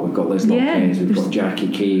 we've got Liz Lopez, we've got Jackie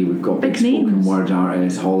Kay, we've got big spoken word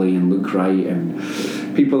artists, Holly and Luke Wright, and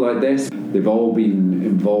people like this. They've all been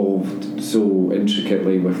involved so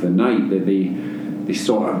intricately with the night that they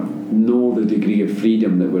sort of know the degree of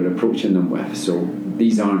freedom that we're approaching them with. So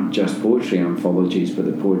these aren't just poetry anthologies, but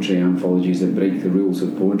the poetry anthologies that break the rules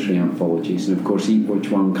of poetry anthologies. And of course, each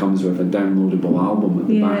one comes with a downloadable album at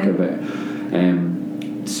the back of it.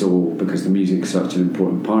 Because the music's such an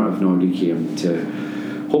important part of Neu Reekie, and to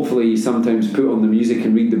hopefully sometimes put on the music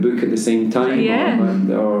and read the book at the same time,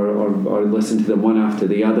 or listen to them one after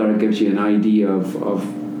the other, gives you an idea of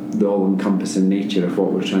the all-encompassing nature of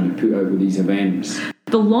what we're trying to put out with these events.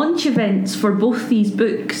 The launch events for both these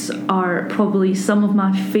books are probably some of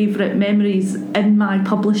my favourite memories in my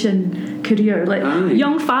publishing career. Like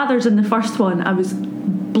Young Fathers in the first one, I was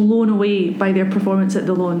blown away by their performance at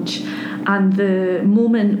the launch, and the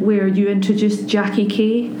moment where you introduced Jackie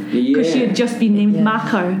Kay, because she had just been named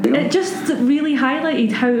Macker. It just really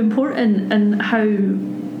highlighted how important and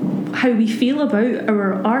how we feel about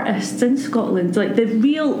our artists in Scotland, like the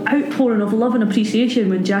real outpouring of love and appreciation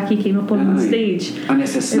when Jackie came up on the stage. And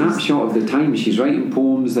it's a snapshot of the time. She's writing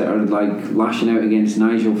poems that are like lashing out against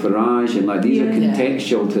Nigel Farage, and like these are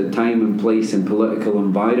contextual to time and place and political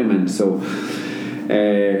environment. So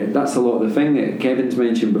that's a lot of the thing that Kevin's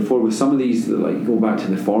mentioned before with some of these, like go back to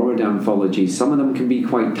the Forward anthologies, some of them can be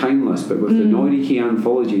quite timeless, but with the Neu Reekie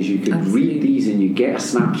anthologies you could read these and you get a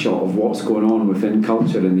snapshot of what's going on within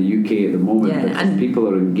culture in the UK at the moment, because and people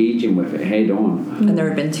are engaging with it head on. And there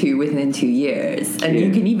have been two within 2 years, and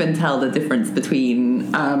you can even tell the difference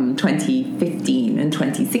between 2015 and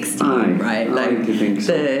 2016, right? I like to think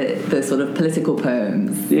so. The sort of political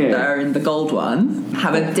poems that are in the gold one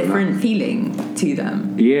have a different feeling to them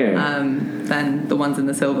than the ones in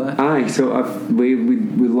the silver. So we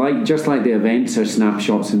like, just like the events are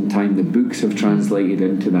snapshots in time, the books have translated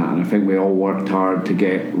into that, and I think we all worked hard to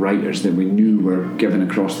get writers that we knew were giving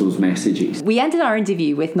across those messages. We ended our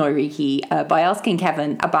interview with Neu Reekie by asking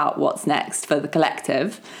Kevin about what's next for the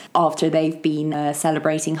collective after they've been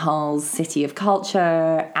celebrating Hull's City of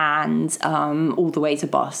Culture and all the way to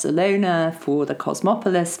Barcelona for the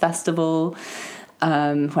Cosmopolis Festival,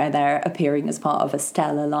 where they're appearing as part of a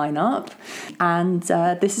stellar lineup. And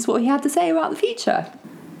this is what he had to say about the future.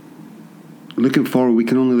 Looking forward, we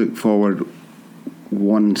can only look forward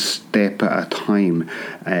one step at a time,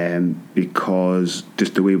 because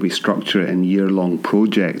just the way we structure it in year-long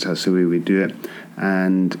projects, that's the way we do it.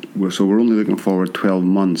 And we're only looking forward 12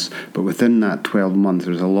 months, but within that 12 months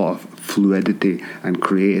there's a lot of fluidity and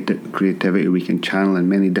creativity we can channel in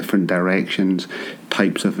many different directions,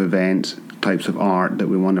 types of events, types of art that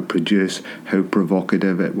we want to produce, how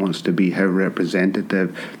provocative it wants to be, how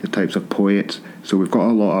representative, the types of poets. So we've got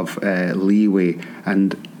a lot of leeway,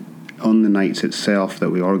 and on the nights itself that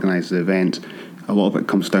we organise the event, a lot of it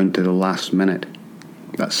comes down to the last minute.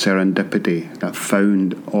 That serendipity, that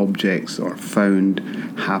found objects or found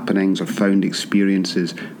happenings or found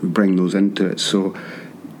experiences, we bring those into it. So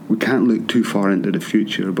we can't look too far into the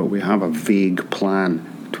future, but we have a vague plan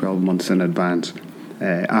 12 months in advance.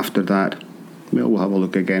 After that, we'll have a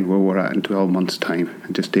look again where we're at in 12 months' time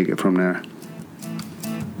and just take it from there.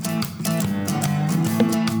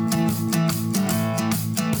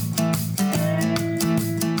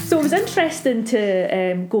 So it was interesting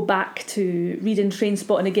to go back to reading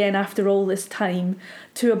Trainspotting again after all this time,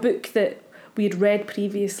 to a book that we had read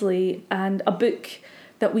previously, and a book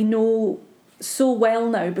that we know so well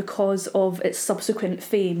now because of its subsequent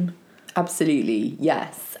fame. Absolutely,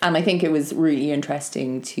 yes. And I think it was really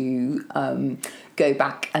interesting to go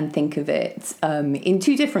back and think of it in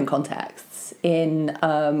two different contexts. In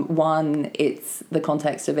one, it's the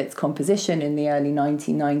context of its composition in the early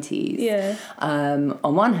 1990s,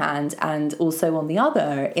 on one hand, and also on the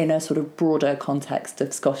other, in a sort of broader context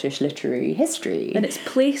of Scottish literary history. And its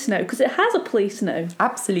place now, because it has a place now.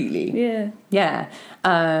 Absolutely. Yeah.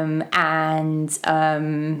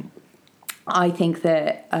 I think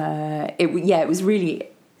that it was really...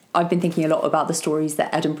 I've been thinking a lot about the stories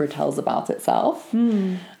that Edinburgh tells about itself,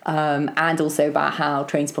 and also about how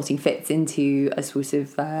Trainspotting fits into a sort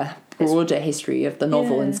of broader history of the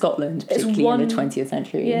novel in Scotland, particularly in the 20th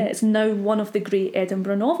century. Yeah, it's now one of the great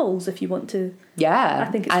Edinburgh novels, if you want to. Yeah.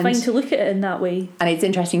 I think it's fine to look at it in that way. And it's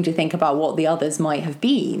interesting to think about what the others might have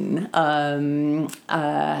been.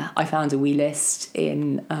 I found a wee list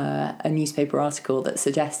in a newspaper article that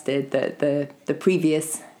suggested that the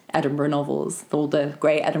previous Edinburgh novels, all the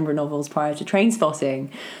great Edinburgh novels prior to Trainspotting,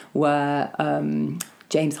 were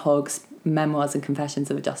James Hogg's Memoirs and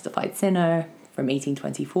Confessions of a Justified Sinner from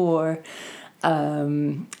 1824,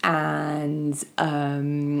 then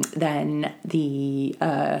the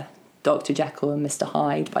Dr. Jekyll and Mr.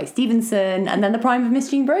 Hyde by Stevenson, and then The Prime of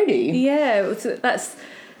Miss Jean Brodie. Yeah, so that's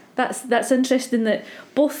interesting that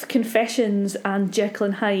both Confessions and Jekyll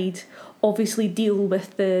and Hyde obviously deal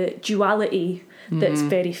with the duality that's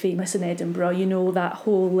very famous in Edinburgh. You know, that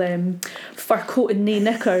whole fur coat and nae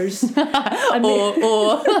knickers. and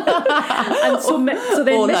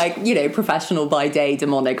professional by day,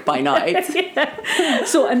 demonic by night. Yeah.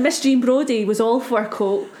 So, and Miss Jean Brodie was all fur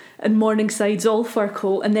coat, and Morningside's all fur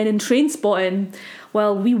coat, and then in Trainspotting,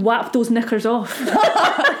 well, we whapped those knickers off. And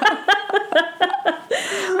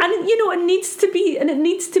it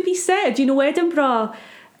needs to be said. You know, Edinburgh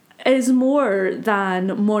is more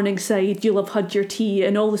than Morningside, You'll Have Had Your Tea,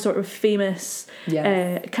 and all the sort of famous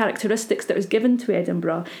characteristics that was given to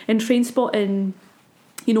Edinburgh. In Trainspotting,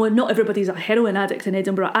 you know, not everybody's a heroin addict in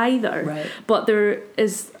Edinburgh either, right. But there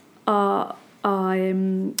is a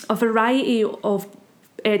variety of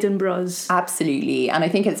Edinburghs. Absolutely, and I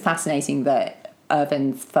think it's fascinating that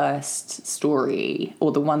Irvine's first story,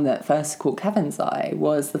 or the one that first caught Kevin's eye,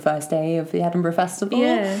 was the first day of the Edinburgh Festival,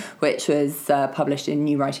 which was published in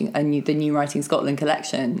the New Writing Scotland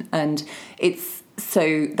collection, and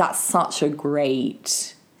that's such a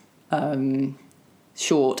great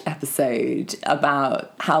short episode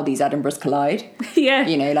about how these Edinburghs collide. Yeah,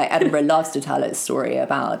 you know, like Edinburgh loves to tell its story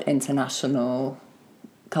about international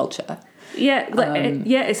culture. Yeah,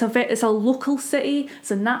 it's a local city.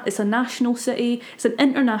 It's a national city. It's an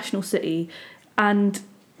international city, and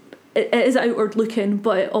it is outward looking,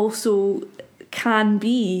 but it also can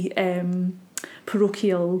be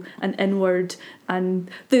parochial and inward. And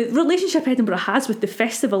the relationship Edinburgh has with the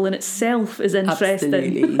festival in itself is interesting.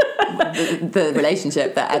 Absolutely. the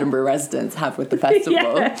relationship that Edinburgh residents have with the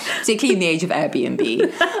festival, particularly in the age of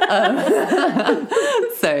Airbnb.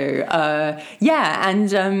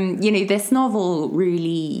 This novel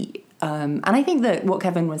really, and I think that what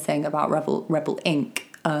Kevin was saying about Rebel Inc.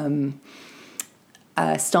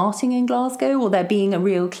 Starting in Glasgow, or there being a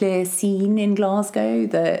real clear scene in Glasgow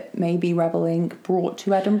that maybe Rebel Inc. brought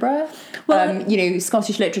to Edinburgh. Well,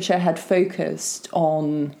 Scottish literature had focused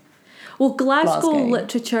on Glasgow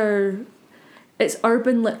literature, its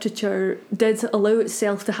urban literature, did allow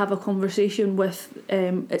itself to have a conversation with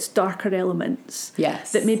its darker elements.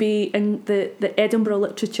 Yes. That maybe in the Edinburgh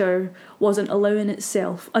literature wasn't allowing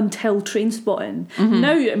itself until Trainspotting. Mm-hmm.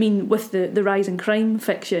 Now, I mean, with the rise in crime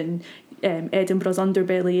fiction, Edinburgh's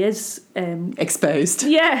underbelly is exposed.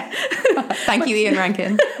 Yeah. Thank you, Ian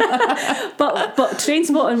Rankin. but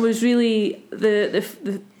Trainspotting was really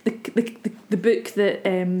the book that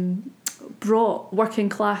brought working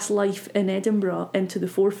class life in Edinburgh into the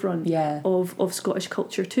forefront of Scottish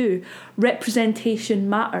culture too. Representation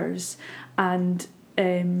matters, and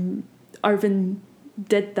Irvine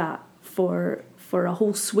did that for a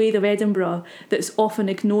whole swathe of Edinburgh that's often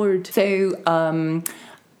ignored. So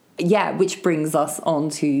which brings us on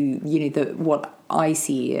to what I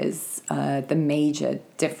see as the major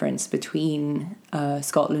difference between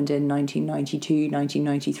Scotland in 1992,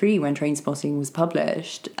 1993, when Trainspotting was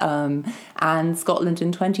published, and Scotland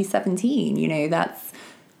in 2017. That's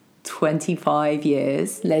 25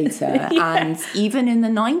 years later. And even in the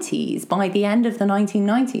 90s, by the end of the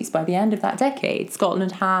 1990s, by the end of that decade,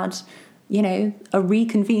 Scotland had a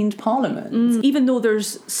reconvened parliament. Even though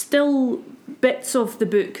there's still bits of the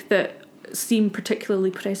book that seem particularly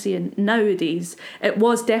prescient nowadays, it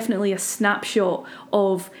was definitely a snapshot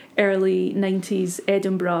of early 90s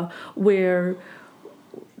Edinburgh where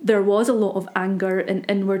there was a lot of anger and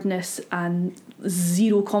inwardness and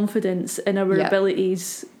zero confidence in our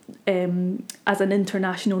abilities as an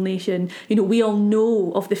international nation. We all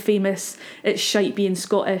know of the famous "it's shite being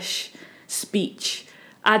Scottish" speech.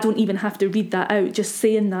 I don't even have to read that out, just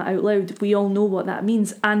saying that out loud. We all know what that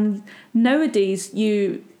means. And nowadays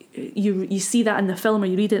you see that in the film or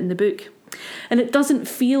you read it in the book, and it doesn't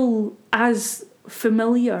feel as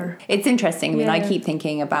familiar. It's interesting. I mean, I keep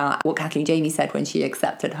thinking about what Kathleen Jamie said when she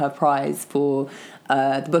accepted her prize for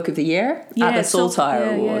the Book of the Year at the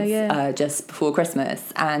Saltire Awards just before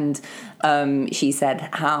Christmas, and she said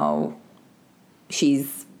how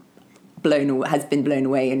she's has been blown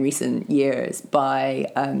away in recent years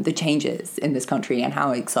by the changes in this country and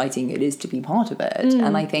how exciting it is to be part of it.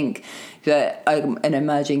 And I think that an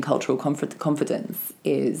emerging cultural confidence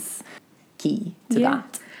is key to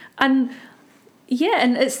that. And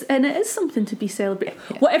it is something to be celebrated.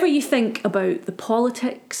 Yeah. Whatever you think about the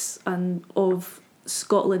politics and of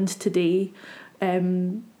Scotland today,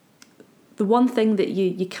 the one thing that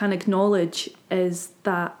you can acknowledge is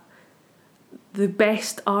that the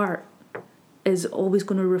best art is always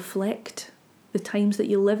going to reflect the times that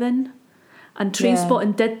you live in. And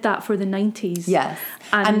Trainspotting did that for the 90s. Yes.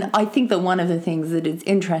 And I think that one of the things that is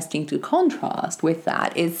interesting to contrast with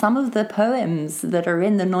that is some of the poems that are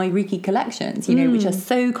in the Neu Reekie collections, which are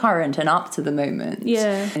so current and up to the moment.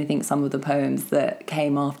 Yeah. I think some of the poems that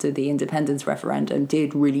came after the independence referendum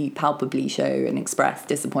did really palpably show and express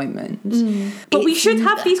disappointment. But we should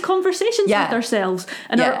have these conversations with ourselves.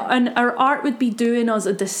 And our art would be doing us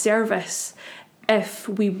a disservice if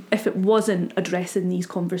it wasn't addressing these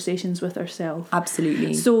conversations with ourselves.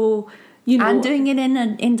 Absolutely. So, and doing it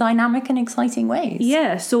in dynamic and exciting ways.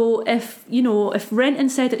 Yeah. So if Renton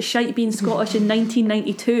said it's shite being Scottish in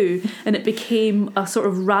 1992 and it became a sort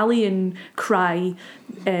of rallying cry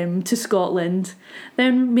to Scotland,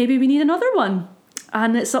 then maybe we need another one.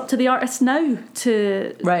 And it's up to the artists now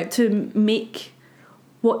to make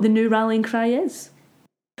what the new rallying cry is.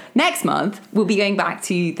 Next month, we'll be going back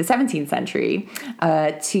to the 17th century,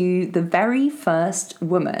 to the very first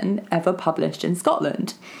woman ever published in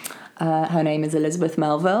Scotland. Her name is Elizabeth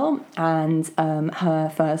Melville, and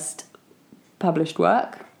her first published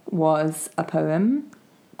work was a poem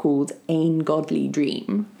called Ain Godly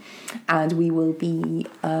Dream. And we will be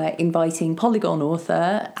inviting Polygon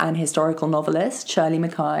author and historical novelist Shirley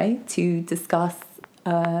Mackay to discuss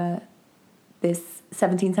this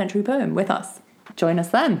 17th century poem with us. Join us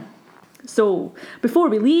then. So, before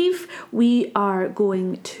we leave, we are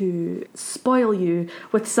going to spoil you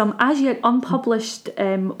with some as yet unpublished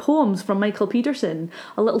poems from Michael Pedersen,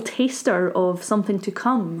 a little taster of something to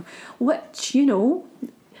come, which,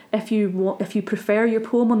 if you prefer your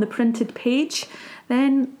poem on the printed page,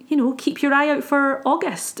 then, keep your eye out for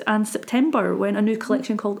August and September when a new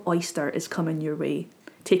collection called Oyster is coming your way.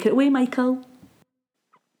 Take it away, Michael.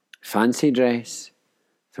 Fancy dress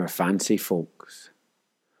for fancy folks.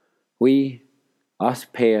 We, us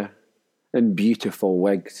pair, in beautiful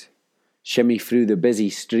wigs, shimmy through the busy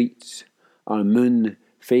streets, our moon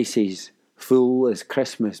faces full as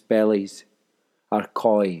Christmas bellies. Our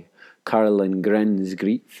coy, curling grins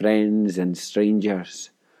greet friends and strangers.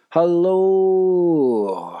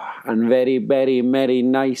 Hello! And very, very merry,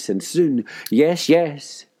 nice, and soon, yes,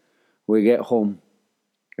 yes, we get home,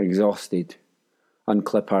 exhausted.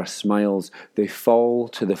 Unclip our smiles, they fall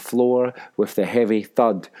to the floor with the heavy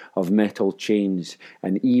thud of metal chains,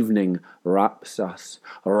 and evening wraps us,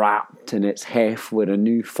 wrapped in its heft with a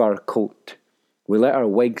new fur coat. We let our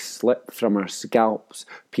wigs slip from our scalps,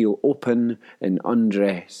 peel open in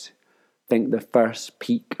undress. Think the first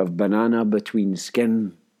peak of banana between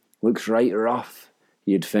skin looks right rough,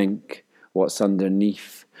 you'd think, what's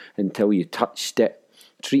underneath, until you touched it,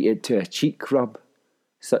 treat it to a cheek rub.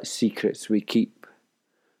 Such secrets we keep.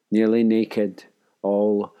 Nearly naked,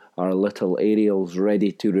 all our little aerials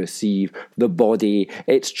ready to receive the body,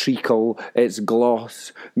 its treacle, its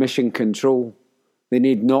gloss, mission control. They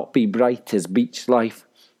need not be bright as beach life,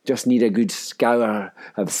 just need a good scour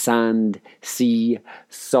of sand, sea,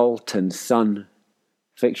 salt and sun.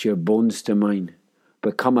 Fix your bones to mine.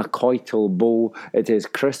 Become a coital bow. It is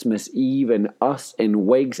Christmas Eve and us in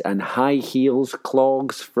wigs and high heels,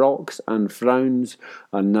 clogs, frocks and frowns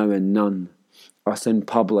are now in none. Us in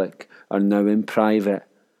public are now in private.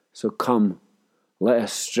 So come, let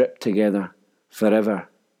us strip together forever.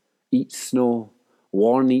 Eat snow,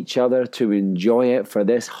 warn each other to enjoy it, for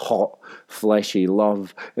this hot, fleshy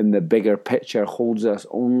love in the bigger picture holds us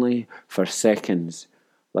only for seconds,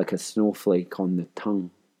 like a snowflake on the tongue.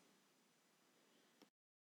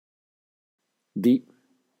 Deep,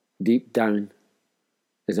 deep down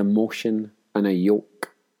is emotion and a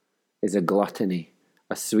yoke, is a gluttony,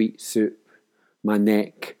 a sweet soup. My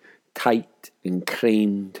neck, tight and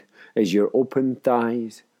craned, is your open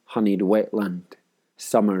thighs, honeyed wetland,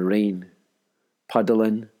 summer rain.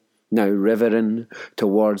 Puddling, now rivering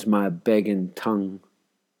towards my begging tongue.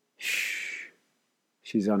 Shh,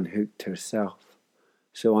 she's unhooked herself.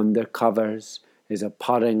 So under covers is a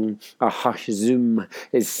purring, a hush zoom,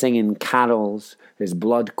 is singing carols, is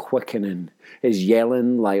blood quickening, is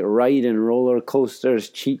yelling like riding roller coasters,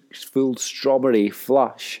 cheeks full strawberry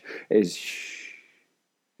flush, is shh,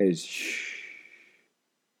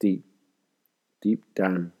 deep, deep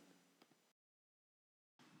down.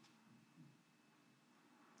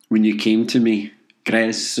 When you came to me,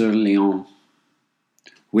 Grèce-sur-Léon,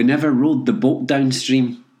 we never rowed the boat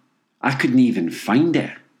downstream. I couldn't even find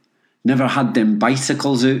it. Never had them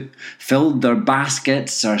bicycles out, filled their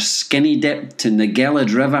baskets or skinny dipped in the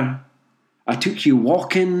Gelid River. I took you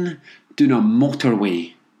walking down a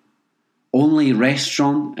motorway. Only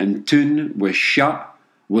restaurant and tune was shut,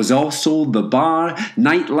 was also the bar,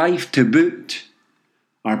 nightlife to boot.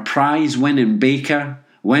 Our prize-winning baker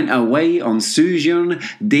went away on sojourn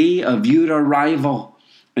day of your arrival,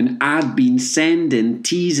 and I'd been sending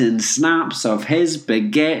teasing snaps of his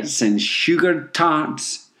baguettes and sugared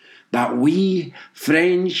tarts, that wee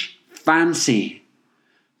French fancy.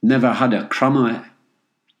 Never had a crumb of it.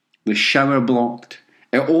 The shower blocked,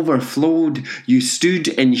 it overflowed, you stood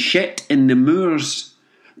in shit in the moors.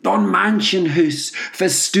 Don Mansion House,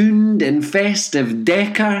 festooned in festive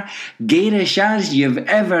decor, garish as you've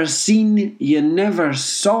ever seen, you never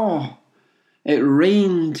saw. It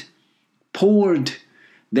rained, poured,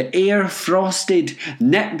 the air frosted,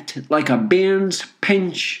 nipped like a bairn's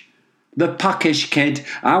pinch. The puckish kid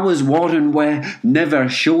I was warring with never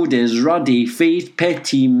showed his ruddy face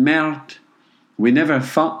petit merde. We never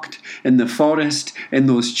fucked in the forest in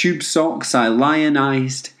those tube socks I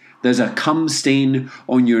lionised. There's a cum stain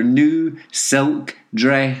on your new silk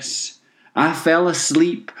dress. I fell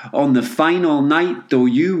asleep on the final night though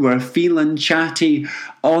you were feeling chatty.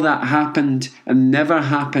 All that happened and never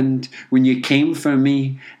happened when you came for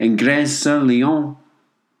me in Grèce-sur-Léon.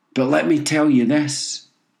 But let me tell you this.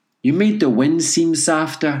 You made the wind seem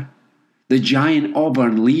softer. The giant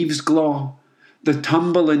auburn leaves glow. The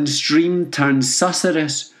tumbling stream turned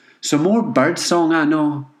susurrus. Some more birdsong I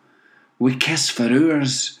know. We kissed for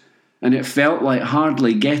hours, and it felt like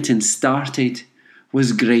hardly getting started.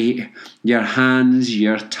 Was great. Your hands,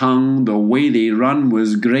 your tongue, the way they run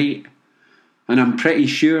was great. And I'm pretty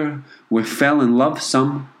sure we fell in love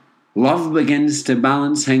some. Love begins to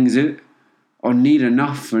balance things out, or near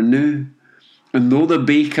enough for now. And though the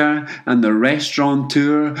baker and the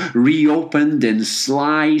restaurateur reopened in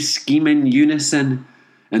sly scheming unison,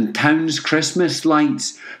 and town's Christmas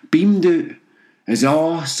lights beamed out as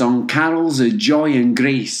all sung carols of joy and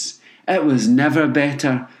grace, it was never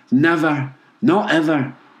better, never, not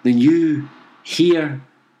ever, than you, here,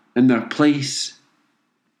 in their place.